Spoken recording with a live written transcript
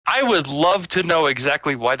I would love to know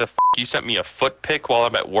exactly why the f you sent me a foot pic while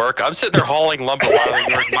I'm at work. I'm sitting there hauling lumber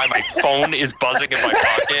while my phone is buzzing in my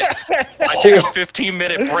pocket. I take a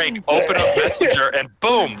 15-minute break, open up Messenger, and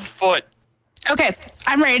boom, foot. Okay,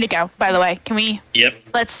 I'm ready to go. By the way, can we? Yep.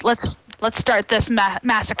 Let's start this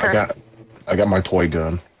massacre. I got my toy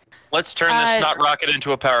gun. Let's turn this snot rocket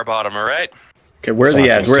into a power bottom. All right. Okay, where are the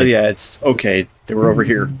ads? Where are the ads? Okay, they were over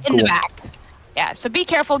here. In the back. Yeah, so be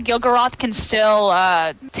careful. Golgoroth can still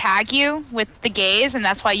tag you with the gaze, and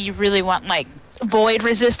that's why you really want, like, void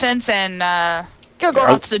resistance, and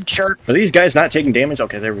Golgoroth's a jerk. Are these guys not taking damage?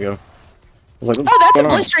 Okay, there we go. I was like, oh, that's a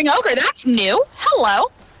blistering ogre. That's new. Hello.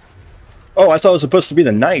 Oh, I thought it was supposed to be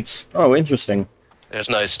the knights. Oh, interesting. There's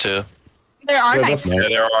knights, too. There are knights. Yeah,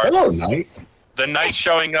 there are. Hello, knight. The knight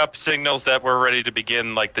showing up signals that we're ready to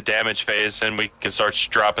begin, like, the damage phase, and we can start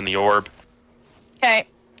dropping the orb. Okay.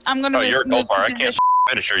 I'm gonna Oh, you're a gold bar. I can't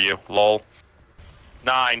finisher you. Lol.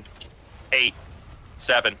 9, 8,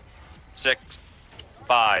 7, 6,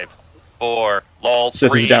 5, 4. Lol.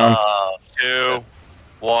 Sith 3, is down. 2,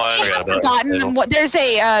 1. I've forgotten what there's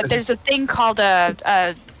a thing called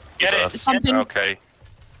Get it? something. Okay.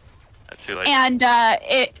 Too late. And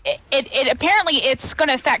it apparently it's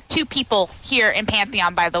gonna affect 2 people here in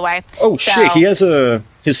Pantheon. By the way. Oh shit! He has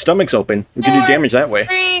his stomach's open. We can do damage that way.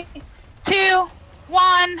 3, 2,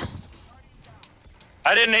 1.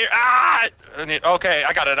 I didn't hear. Ah! Okay,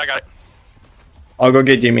 I got it. I'll go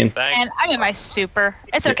get Damien. Thanks. And I'm in my super.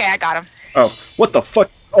 It's okay. I got him. Oh, what the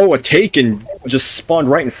fuck? Oh, a taken just spawned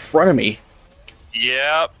right in front of me.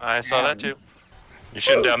 Yep, I saw that too. You're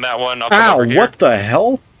shooting down that one. I'll come Ow! over here. What the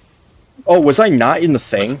hell? Oh, was I not in the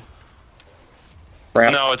thing?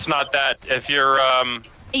 Crap. No, it's not that. If you're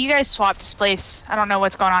You guys swapped this place. I don't know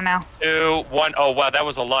what's going on now. 2, 1. Oh wow, that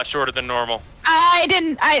was a lot shorter than normal. I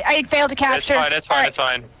didn't. I failed to capture. It's fine. It's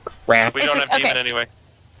fine. Crap. We don't have demon anyway.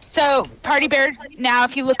 So, Party Bear, now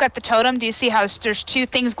if you look at the totem, do you see how there's 2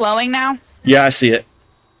 things glowing now? Yeah, I see it.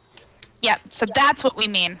 Yep, so that's what we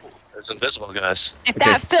mean. There's invisible guys. If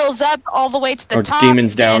that fills up all the way to the Our top,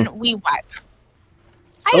 demon's down. then we wipe.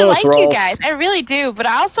 I Hello, like you Thralls. guys, I really do, but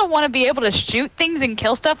I also want to be able to shoot things and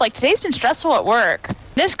kill stuff. Like, today's been stressful at work.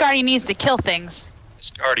 This guardian needs to kill things.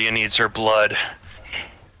 This guardian needs her blood.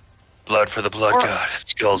 Blood for the blood god.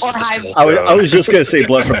 Skulls for the skull I was just gonna say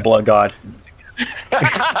blood for the blood god.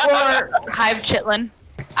 Or Hive Chitlin.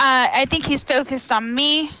 I think he's focused on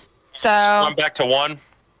me, so... I'm back to 1.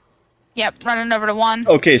 Yep, running over to 1.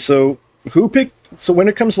 Okay, so who picked? So when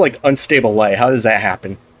it comes to like unstable light, how does that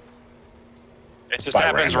happen? It just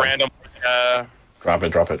happens random. Drop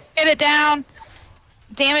it. Get it down.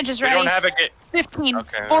 Damage is ready. We don't have it. 15,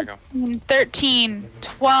 Okay, there we go. 14, 13,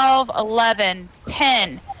 12, 11,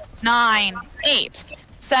 10, 9, 8,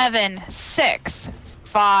 7, 6,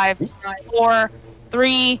 5, 4,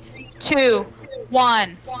 3, 2,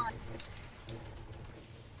 1.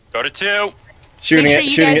 Go to 2. Shooting Make it,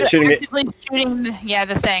 sure you guys are shooting it. actively shooting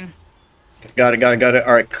the thing. Got it.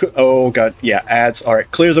 All right. Oh god, yeah. Ads. All right.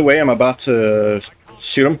 Clear the way. I'm about to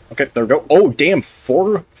shoot him. Okay, there we go. Oh damn,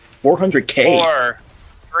 400K. 4,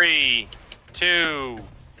 3, 2,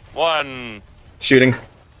 1. Shooting.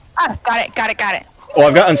 Ah, got it. Oh,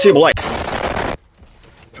 I've got unstable light.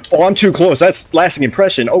 Oh, I'm too close. That's lasting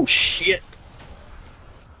impression. Oh shit.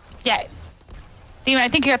 Yeah. Demon, I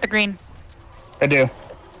think you got the green. I do.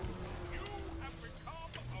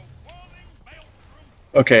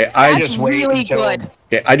 Okay, That's really good.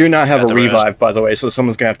 Okay, I do not have a the revive, by the way, so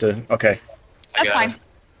someone's gonna have to. Okay. That's fine.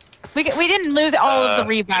 We didn't lose all of the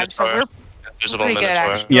revives, so we're pretty good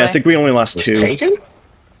actually. Yeah, I think we only lost 2. Taken?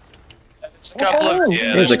 Just a couple of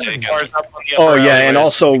There's there's a- bars up on the Oh upper yeah, and alleyway.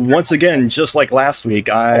 also once again, just like last week,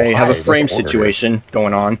 I have a hi, frame that's ordered. situation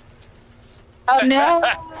going on. Oh no!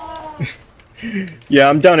 Yeah,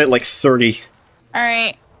 I'm down at like 30. All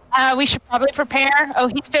right. We should probably prepare. Oh,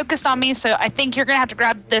 he's focused on me, so I think you're gonna have to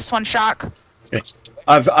grab this one, Shock. Okay.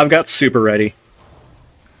 I've got super ready.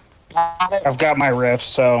 I've got my riff,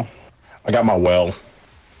 so... I got my well.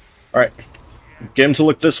 All right, get him to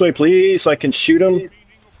look this way, please, so I can shoot him.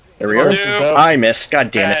 There we Will go. do. I missed.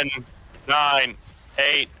 God damn it. 10, 9,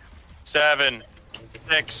 8, 7,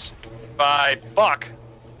 6, 5. Fuck.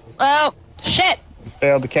 Oh, shit!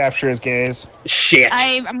 Failed to capture his gaze. Shit.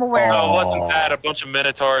 I'm aware. No, it wasn't that. A bunch of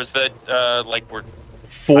minotaurs that like were.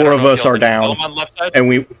 4 of us are down, On left side? and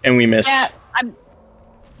we missed. Yeah,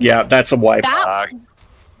 Yeah, that's a wipe.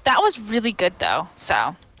 that was really good though.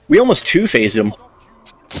 So. We almost 2-phased him.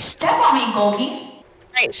 Step on me, Golgi.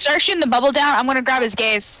 Alright, start shooting the bubble down. I'm gonna grab his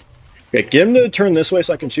gaze. Okay, get him to turn this way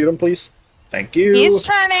so I can shoot him, please. Thank you. He's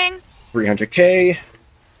turning. 300K.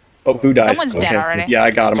 Oh, who died? Someone's dead already. Yeah,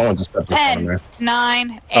 I got him. Someone just stepped in front of 10, me.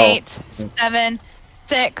 9, Oh. 8, 7,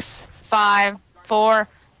 6, 5, 4,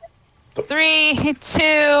 3,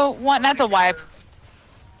 2, 1. That's a wipe.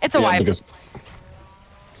 It's a Yeah, wipe. because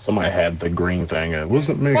somebody had the green thing. It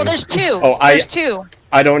wasn't me. Well, there's two. Oh, there's two.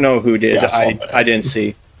 I don't know who did. Yeah, I saw that. I didn't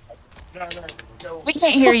see. We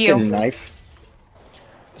can't hear you. Fucking knife.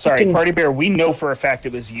 Sorry, Fucking- Party Bear, we know for a fact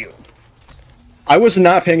it was you. I was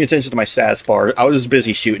not paying attention to my stats bar. I was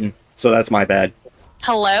busy shooting, so that's my bad.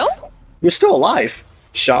 Hello? You're still alive.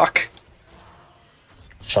 Shock.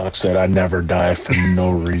 Shock said I never die for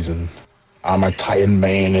no reason. I'm a Titan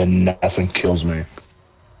main and nothing kills me.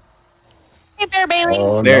 Hey, BearBailey.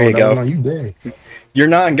 Oh, There you go. No, you dead. You're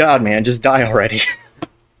not God, man. Just die already.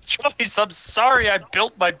 Joyce, I'm sorry I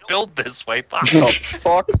built my build this way. Fuck. Oh,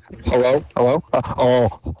 fuck. Hello? Hello?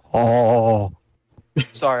 Oh.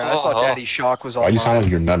 Sorry, I thought Daddy Shock was Why on you sound like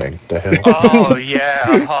you're nutting? The hell? Oh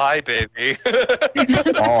yeah, hi baby.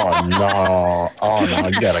 Oh no! Oh no!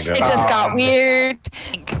 You gotta go. It just got weird.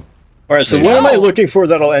 All right. So what am I looking for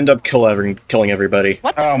that'll end up killing everybody?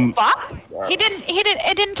 What the fuck?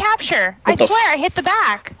 It didn't capture. I What the swear, I hit the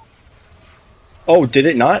back. Oh, did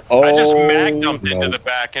it not? Oh, I just magnumed into no. the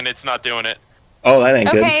back and it's not doing it. Oh, that ain't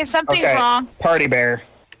good. Okay, something's wrong. Party Bear.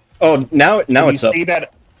 Oh, now it's you up. see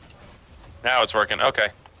that? Now it's working. Okay.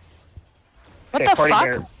 What Okay, the Party fuck?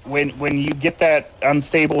 Bear, when you get that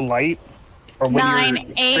unstable light, or when 9, your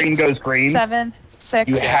 8, screen goes green, 7, 6,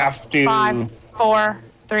 you have to 5, 4,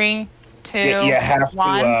 3, 2, you have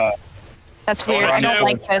 1. to. That's weird. I don't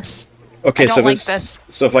like this. Okay, I so don't like if this.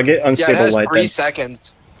 so if I get Yeah, it unstable has light, 3 then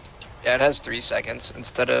seconds. Yeah, it has 3 seconds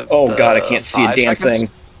instead of. oh the god, I can't see a 5 damn seconds, thing.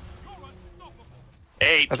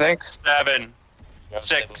 8, I think. 7,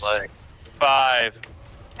 6, 5,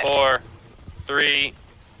 4, 3,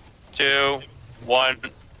 2, 1.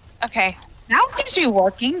 Okay. Now it seems to be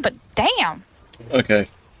working, but damn. Okay.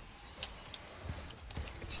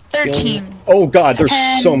 13, Oh god, there's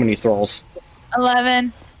 10. so many thralls.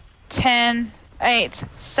 11, 10, 8,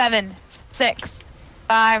 7, 6,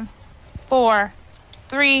 5, 4,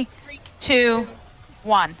 3, 2,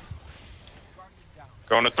 1.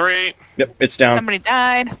 Going to 3. Yep, it's down. Somebody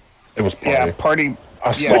died. It was Yeah, party. Party.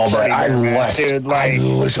 I saw Party that. I Bear, man. left. Dude, I like,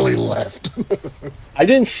 literally left. I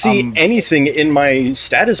didn't see anything in my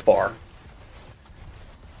status bar.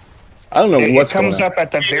 I don't know it what's going comes on. up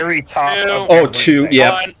at the very top. Two. Of Oh, 2, everything.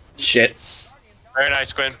 yeah. 1. Shit. Very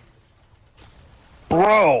nice, Quinn.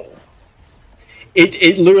 Bro.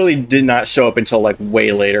 It literally did not show up until like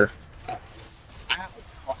way later.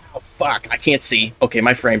 Oh fuck, I can't see. Okay,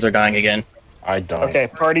 my frames are dying again. I died. Okay,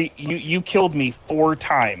 Party, you killed me 4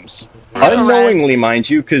 times. Unknowingly, mind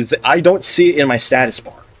you, because I don't see it in my status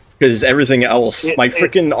bar. Because everything else, my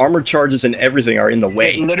freaking armor charges and everything are in the It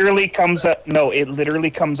way. literally comes up. No, it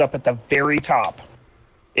literally comes up at the very top.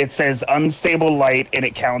 It says unstable light and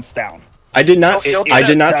it counts down. I did not. I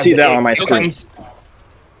did not see that on my It screen. comes-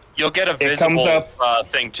 You'll get a It comes visible up-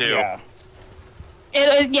 thing too. Yeah.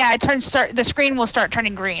 Yeah, it turns the screen will start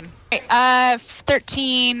turning green.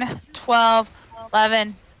 13, 12,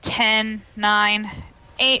 11, 10, 9,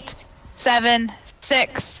 8, 7,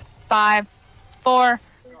 6, 5, 4,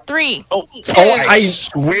 3, 2, I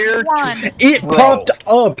swear. 1. It Bro. popped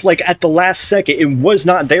up like at the last second. It was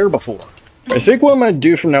not there before. I think what I'm gonna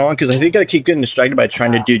do from now on, because I think I keep getting distracted by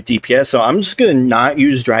trying to do DPS, so I'm just gonna not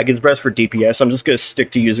use Dragon's Breath for DPS. I'm just gonna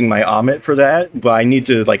stick to using my Amit for that. But I need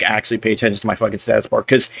to like actually pay attention to my fucking status bar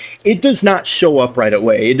because it does not show up right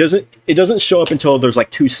away. It doesn't show up until there's like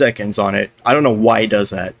 2 seconds on it. I don't know why it does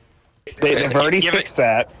that. They've already Give it- fixed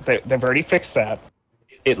that. They've already fixed that.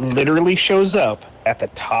 It literally shows up at the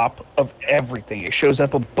top of everything. It shows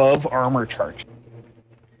up above armor charge.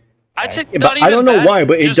 I'd say Yeah, not but I even don't know that, why,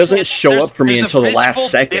 but it just doesn't show there's- up for me there's a until the last visible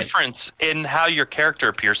second. Difference in how your character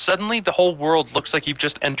appears. Suddenly, the whole world looks like you've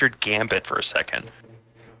just entered Gambit for a second.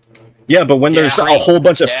 Yeah, but when there's a whole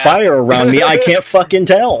bunch of fire around me, I can't fucking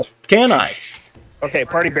tell, can I? Okay,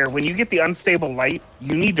 Party Bear, when you get the unstable light,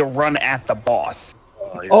 you need to run at the boss.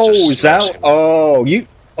 Oh, is that? Oh, you.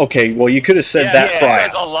 Okay, well, you could have said that It prior.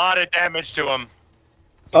 does a lot of damage to him.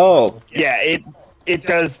 Oh, Yeah, it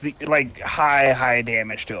does the like high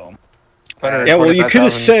damage to him. yeah. Well, you could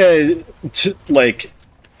have said to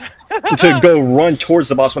go run towards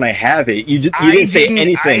the boss when I have it. You didn't say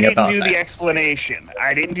anything about I didn't do the that. explanation.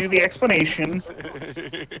 I didn't do the explanation.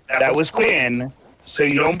 That was Quinn. So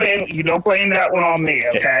you don't blame that one on me,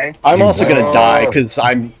 okay? I'm also gonna die because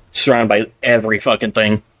I'm surrounded by every fucking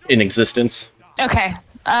thing in existence. Okay.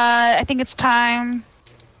 I think it's time.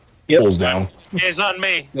 Pulls down. It's on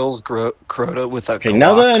me. Kills Crota with a Okay,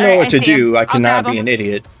 now that I know Alright, what I to see him. do, I I'll cannot grab be him. an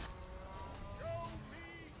idiot.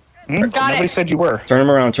 Got Nobody it. said you were. Turn him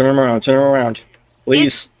around, turn him around, turn him around.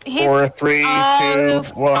 Please. He's, 4, 3, 2, oh,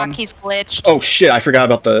 1. fuck, he's glitched. Oh shit, I forgot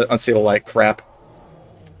about the unstable light. Crap.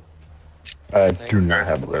 I do not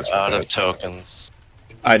have a rest. Out of tokens.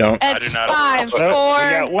 I don't. I do It's not- 5, Oh, we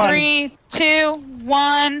got 4, one. 3, 2,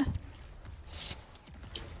 1.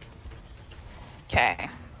 Okay.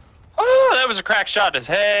 Oh, that was a crack shot as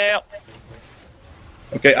hell.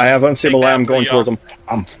 Okay, I have unstable Take light. that, I'm going Leo. towards him.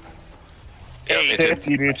 I'm 8, Fifth,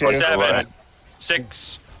 you do too. 7,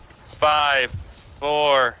 6, 5,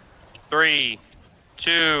 4, 3,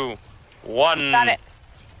 2, 1. Got it.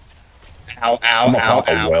 Ow, ow, gonna ow, pop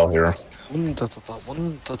a ow. well here.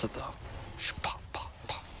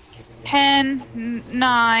 10,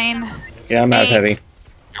 9, Yeah, I'm out 8, heavy.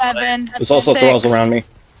 7, There's also 6, thralls around me.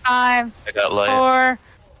 5, I got light. 4, I'm gonna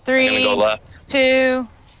 3, go left. 2,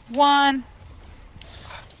 1.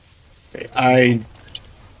 Okay,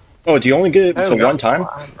 Oh, do you only get it the one time?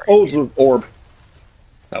 Oh, the orb.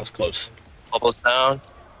 That was close. Bubbles down.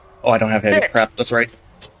 Oh, I don't have heavy. Crap, that's right.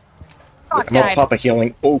 Fuck, I'm gonna died. pop a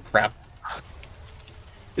healing. Oh, crap.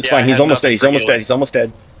 It's Yeah, I fine. He's had almost dead. nothing He's for almost dead. healing. He's almost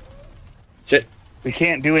dead. Shit. We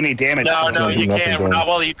can't do any damage. No, to no, him. you nothing can't. to him. Not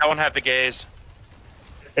while you don't have the gaze.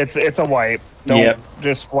 It's a wipe. Don't Yep.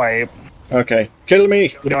 just wipe. Okay. Kill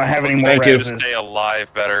me. We don't have any more Thank you. To reses. stay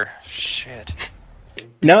alive better. Shit.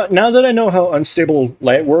 Now that I know how unstable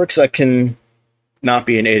light works, I can not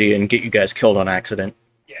be an idiot and get you guys killed on accident.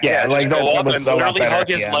 Yeah, Just like go that up was and a lot literally better, hug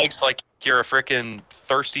his yeah. legs like you're a freaking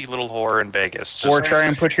thirsty little whore in Vegas. Just, Or try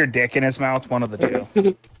and put your dick in his mouth. One of the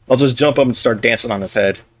two. I'll just jump up and start dancing on his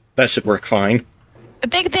head. That should work fine. The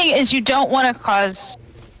big thing is you don't want to cause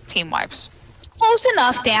team wipes. Close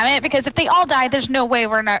enough, damn it, because if they all die, there's no way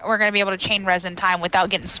we're gonna be able to chain res in time without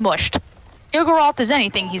getting smushed. Golgoroth is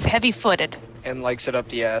anything, he's heavy-footed. And likes it up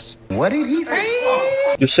the ass. You're I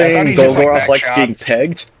thought saying he just, like, Golgoroth back likes getting shots.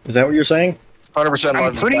 pegged? Is that what you're saying? 100% I'm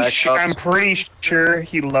loves pretty back sure. shots. I'm pretty sure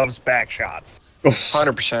he loves back shots.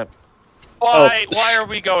 100%. why? Oh. Why are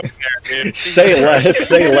we going there, dude? Say less.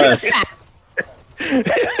 Say less.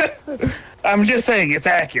 I'm just saying it's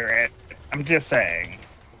accurate. I'm just saying.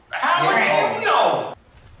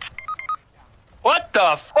 What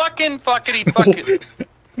the fucking fucking?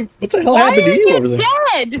 What the hell Why happened to are you you over there?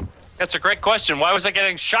 dead? That's a great question. Why was I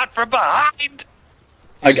getting shot from behind?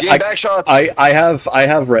 He's getting back shots. I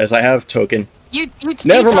have res. I have token. You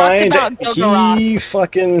Never talked mind. about Golgoroth. He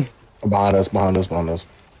fucking. Behind us, behind us, behind us.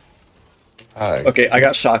 Alright. Okay, I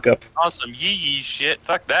got shock up. Awesome yee shit.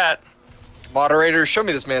 Fuck that. Moderator, show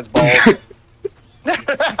me this man's balls.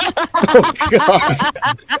 Oh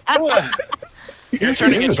god. You're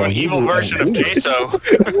turning into an evil version of queso.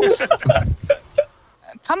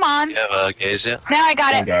 Come on. You have a gaze yet? Now I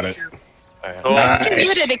got I it. got it. Alright. Cool.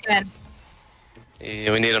 Nice. Shoot it again.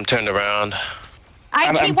 Yeah, we need him turned around.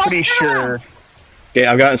 I'm He won't pretty turn around. sure. Okay,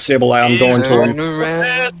 I've got stable light. I'm going to him.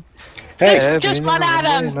 Around, Hey, Just run at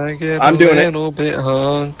him. I'm doing it. Bit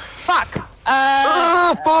hung. Fuck.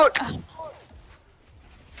 Ah, fuck!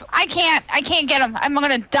 I can't get him. I'm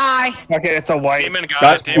gonna die. Okay, it's a wipe. Demon got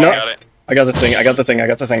Got- it. Demon no. got it. I got the thing. I got the thing. I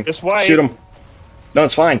got the thing. Just wipe. Shoot him. No,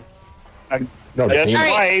 it's fine. No, Just damn.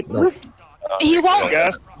 Alright. wipe. No. He won't.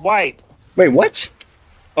 Just wipe. Wait, what?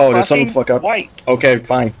 Oh, did something Fucking fuck up? Wipe. Okay,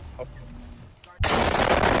 fine.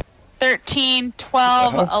 13,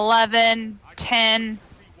 12, Uh-huh. 11, 10,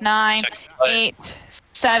 9, 8,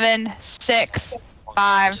 7, 6,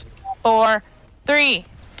 5, 4, 3,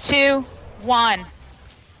 2, 1.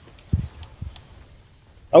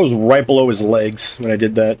 I was right below his legs when I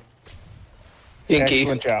did that. Inky.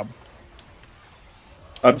 Excellent job.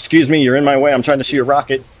 Excuse me, you're in my way. I'm trying to shoot a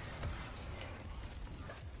rocket.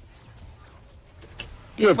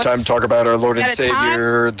 You have time to talk about our Lord and At a time?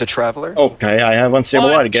 Savior, the Traveler? Okay, I have unstable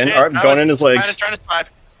What? light again. Shit, Alright, I going was in his legs. Trying to survive.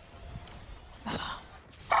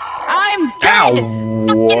 I'm dead!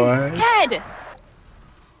 Ow, what? Dead!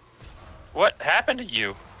 What happened to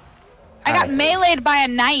you? I got meleeed by a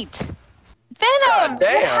knight. Venom! God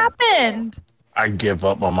damn. What happened? I give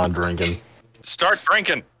up on my drinking. Start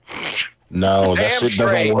drinking. No, that Damn shit straight.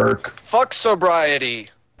 doesn't work. Fuck sobriety.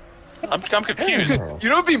 I'm confused. You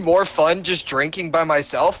know what'd be more fun just drinking by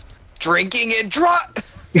myself? Drinking and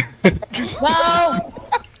Well,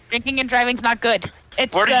 drinking and driving's not good.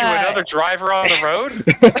 It's What are you, another driver on the road?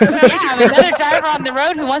 yeah, I'm another driver on the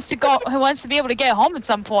road who wants to be able to get home at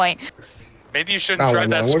some point. Maybe you shouldn't No, drive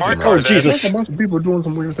no, that what's smart your- car. Oh, then. Jesus. There's a bunch of people doing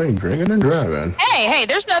some weird things, drinking and driving. Hey,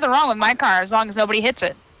 there's nothing wrong with my car as long as nobody hits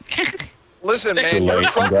it. Listen, Too man, your late.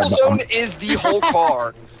 crumple zone is the whole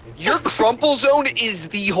car. Your crumple zone is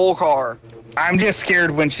the whole car. I'm just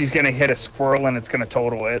scared when she's gonna hit a squirrel and it's gonna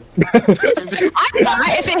total it. I'm not.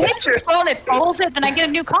 If it hits your phone, it totals it, then I get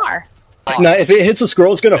a new car. No, if it hits a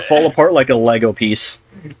scroll, it's gonna fall apart like a Lego piece.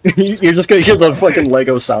 You're just gonna hear the fucking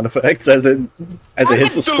Lego sound effects as it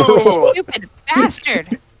hits the scroll. Stupid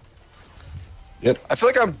bastard. I feel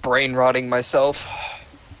like I'm brain rotting myself.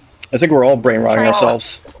 I think we're all brain rotting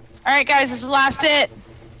ourselves. Alright, guys, this is the last hit.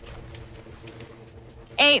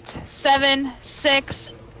 8, 7,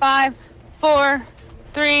 6, 5, 4,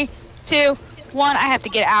 3, 2, 1. I have to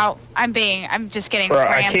get out. I'm just getting Bro, I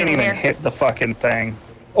crammed can't over even here. hit the fucking thing.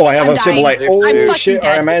 Oh, I have I'm a symbol light. dying. Oh I'm fucking shit!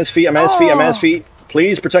 Alright, dead. I'm at his feet. I'm at his feet. I'm at his feet.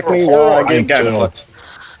 Please protect me. No, I I'm got him. chilling.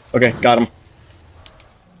 Okay, got him.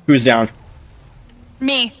 Who's down?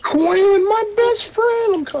 Me. Quinn, my best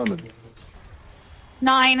friend, I'm coming.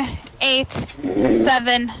 9, 8,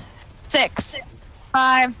 7, 6,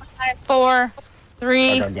 5, 4,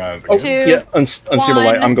 3, I got guys. Oh, 2, yeah, unstable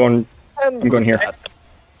light. I'm going here.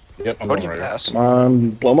 Yep, I'm What do going you right here. pass?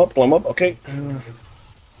 Blow him up, blow him up. Okay.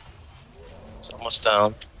 It's almost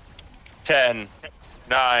down. 10,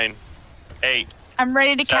 9, 8, I'm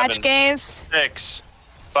ready to catch 7. gaze. 6,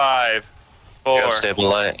 5, You 4, got stable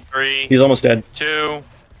light. 3, He's almost dead. 2,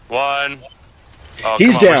 1. Oh,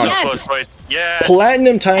 He's come on, down. we're so close, boys. Yes.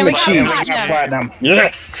 Platinum time And we got achieved. platinum. Platinum.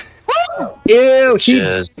 Yes. Ew,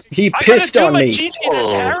 Cheers. he I pissed gotta do on my me. GG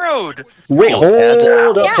that's harrowed. Wait,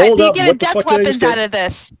 hold up, Yeah, hold do you up. get a What the death fuck did I just weapons out get? of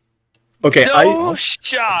this? Okay, No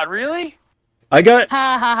shot, really? I got.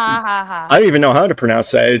 Ha ha ha ha ha. I don't even know how to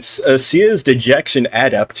pronounce that. It's Asia's Dejection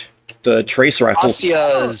Adept, the trace rifle.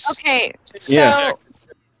 Asia's. Okay, so Yeah.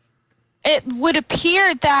 it would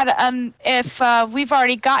appear that if we've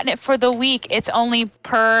already gotten it for the week, it's only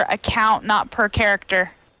per account, not per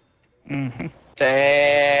character. Mm-hmm.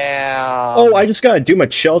 Damn. Oh, I just got a Doom of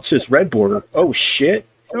Chelsea's red border. Oh shit.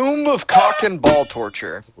 Tomb of cock and ball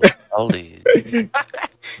torture. Holy.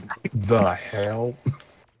 The hell?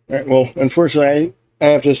 Alright, well, unfortunately, I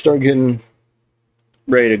have to start getting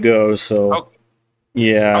ready to go, so. Oh.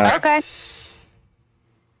 Yeah. Okay.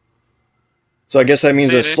 So I guess that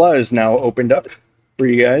means See a you, dude. slot is now opened up for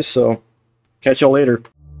you guys, so catch y'all later.